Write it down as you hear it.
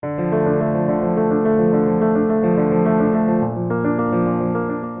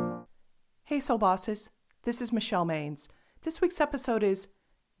Soul Bosses. This is Michelle Maines. This week's episode is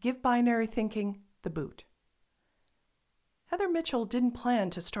Give Binary Thinking the Boot. Heather Mitchell didn't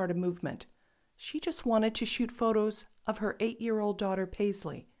plan to start a movement. She just wanted to shoot photos of her 8-year-old daughter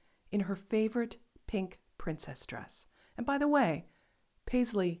Paisley in her favorite pink princess dress. And by the way,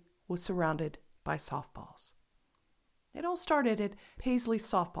 Paisley was surrounded by softballs. It all started at Paisley's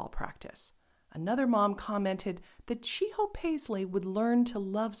softball practice. Another mom commented that she hoped Paisley would learn to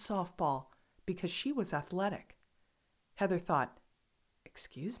love softball because she was athletic. Heather thought,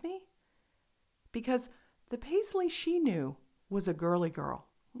 excuse me? Because the Paisley she knew was a girly girl,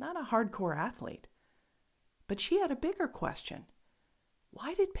 not a hardcore athlete. But she had a bigger question.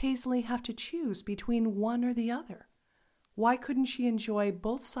 Why did Paisley have to choose between one or the other? Why couldn't she enjoy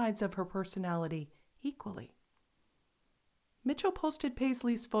both sides of her personality equally? Mitchell posted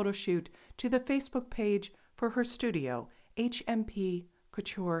Paisley's photo shoot to the Facebook page for her studio, HMP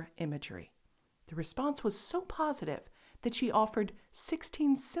Couture Imagery. The response was so positive that she offered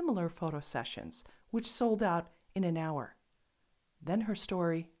 16 similar photo sessions, which sold out in an hour. Then her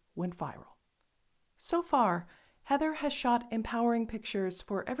story went viral. So far, Heather has shot empowering pictures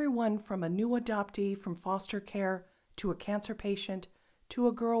for everyone from a new adoptee from foster care to a cancer patient to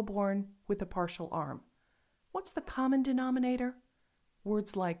a girl born with a partial arm. What's the common denominator?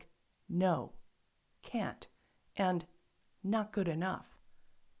 Words like no, can't, and not good enough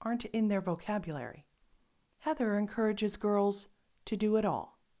aren't in their vocabulary. Heather encourages girls to do it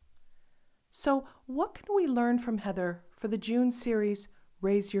all. So what can we learn from Heather for the June series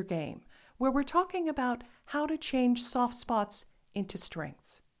Raise Your Game, where we're talking about how to change soft spots into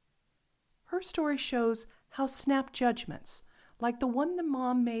strengths? Her story shows how snap judgments, like the one the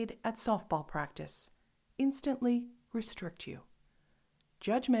mom made at softball practice, instantly restrict you.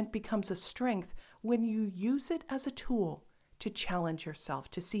 Judgment becomes a strength when you use it as a tool to challenge yourself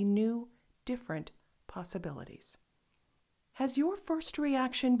to see new, different possibilities. Has your first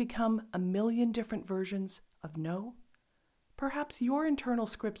reaction become a million different versions of no? Perhaps your internal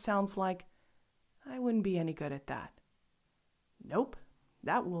script sounds like, I wouldn't be any good at that. Nope,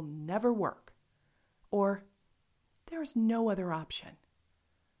 that will never work. Or, there's no other option.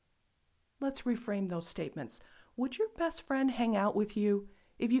 Let's reframe those statements. Would your best friend hang out with you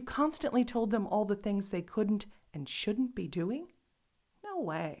if you constantly told them all the things they couldn't and shouldn't be doing? No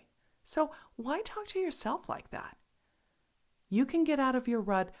way. So why talk to yourself like that? You can get out of your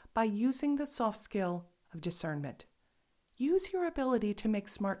rut by using the soft skill of discernment. Use your ability to make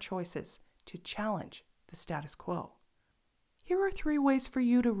smart choices to challenge the status quo. Here are 3 ways for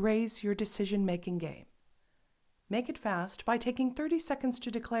you to raise your decision-making game. Make it fast by taking 30 seconds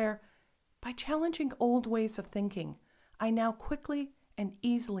to declare, by challenging old ways of thinking, I now quickly and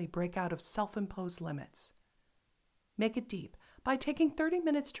easily break out of self-imposed limits. Make it deep by taking 30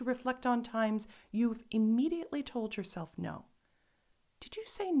 minutes to reflect on times you've immediately told yourself no. Did you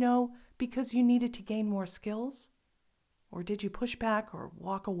say no because you needed to gain more skills? Or did you push back or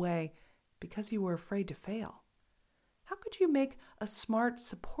walk away because you were afraid to fail? How could you make a smart,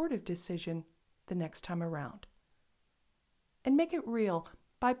 supportive decision the next time around? And make it real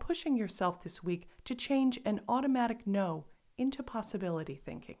by pushing yourself this week to change an automatic no into possibility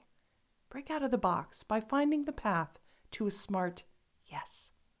thinking. Break out of the box by finding the path to a smart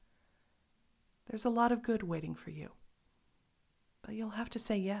yes. There's a lot of good waiting for you, but you'll have to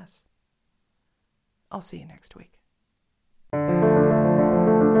say yes. I'll see you next week.